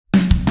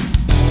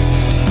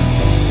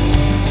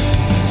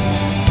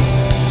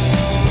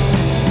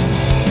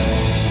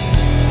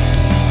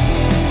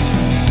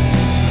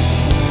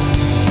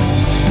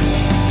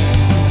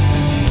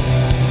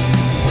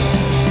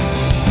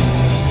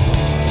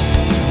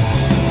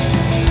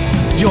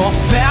Your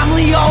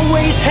family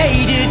always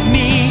hated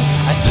me,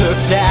 I took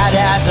that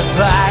as a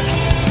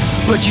fact.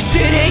 But you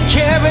didn't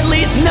care, at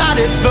least not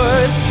at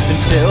first,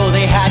 until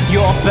they had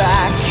your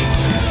back.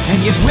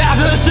 And you'd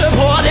rather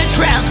support a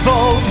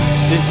transphobe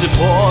than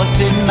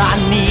supporting my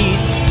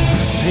needs.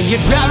 And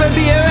you'd rather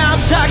be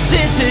around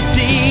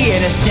toxicity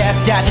and a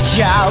stepdad that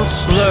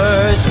shouts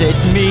slurs at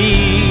me.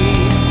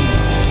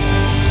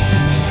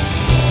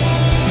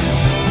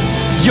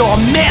 You're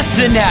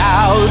missing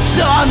out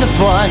on the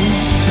fun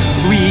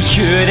we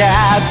could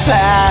have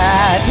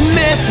had.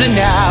 Missing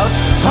out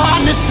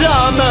on the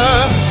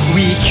summer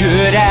we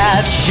could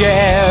have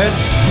shared.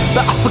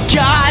 But I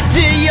forgot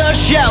that you're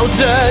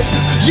sheltered,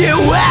 you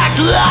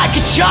act like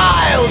a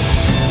child.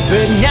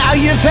 But now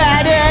you've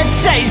had a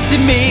taste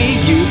of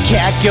me, you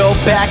can't go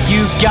back,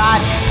 you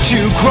got to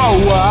grow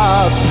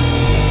up.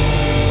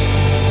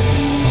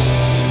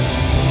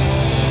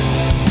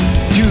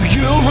 Do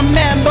you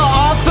remember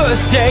our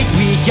first date?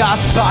 We got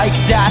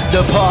spiked at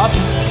the pub,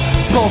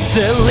 both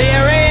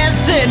delirious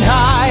and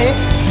high,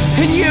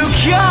 and you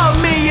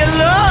called me your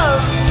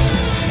love.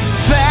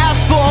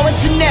 Fast forward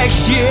to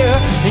next year,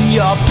 and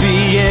you're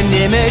being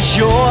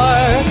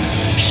immature,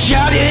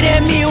 shouting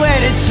at me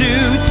wearing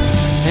suits,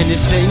 and a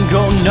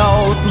single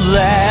note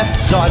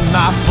left on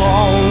my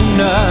phone.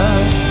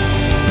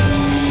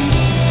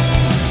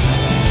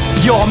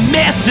 You're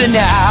missing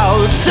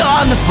out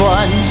on the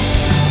fun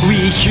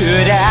we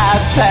could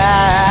have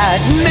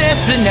had.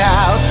 Missing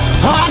out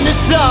on the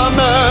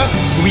summer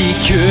we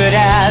could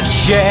have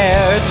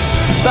shared.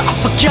 But I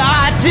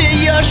forgot that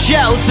you're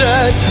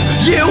sheltered,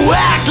 you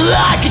act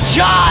like a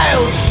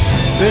child.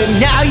 But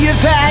now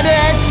you've had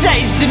a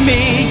taste of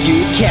me,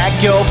 you can't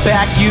go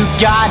back, you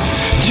got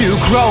to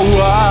grow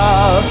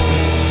up.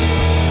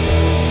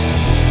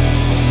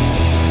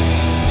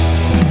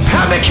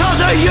 And because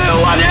of you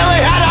I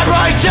nearly had a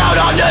breakdown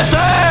on the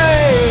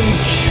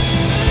stage.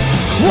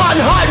 100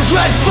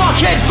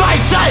 fucking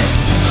faces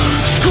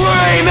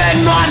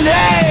screaming my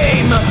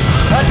name.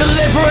 A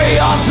delivery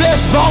of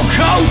this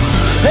vocal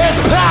is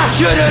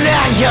passion and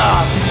anger,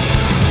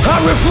 a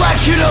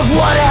reflection of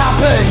what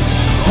happened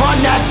on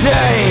that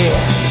day.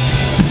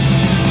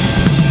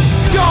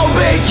 Don't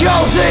be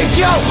guilty,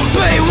 don't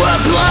be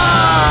with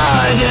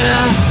blood,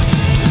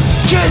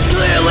 'cause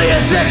clearly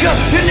it's thicker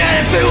than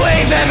anything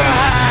we've ever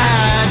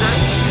had.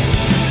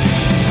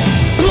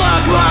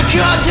 Blood will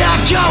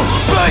contact, go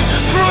be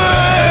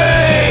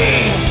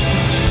free.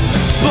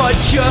 But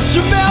just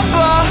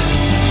remember,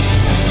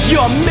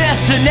 you're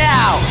missing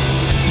out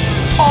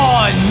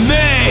on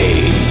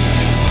me.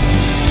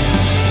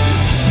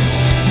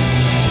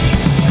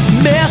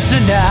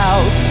 Missing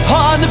out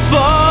on the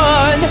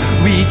fun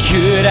we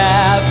could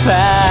have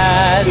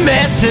had.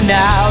 Missing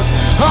out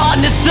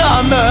on the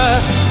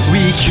summer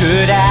we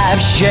could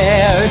have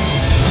shared.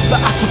 But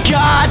I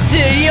forgot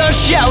that you're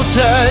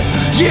sheltered,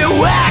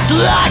 you act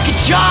like a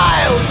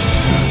child.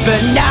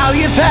 But now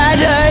you've had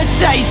a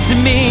taste of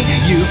me,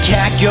 you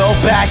can't go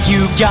back,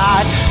 you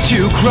got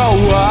to grow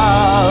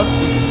up.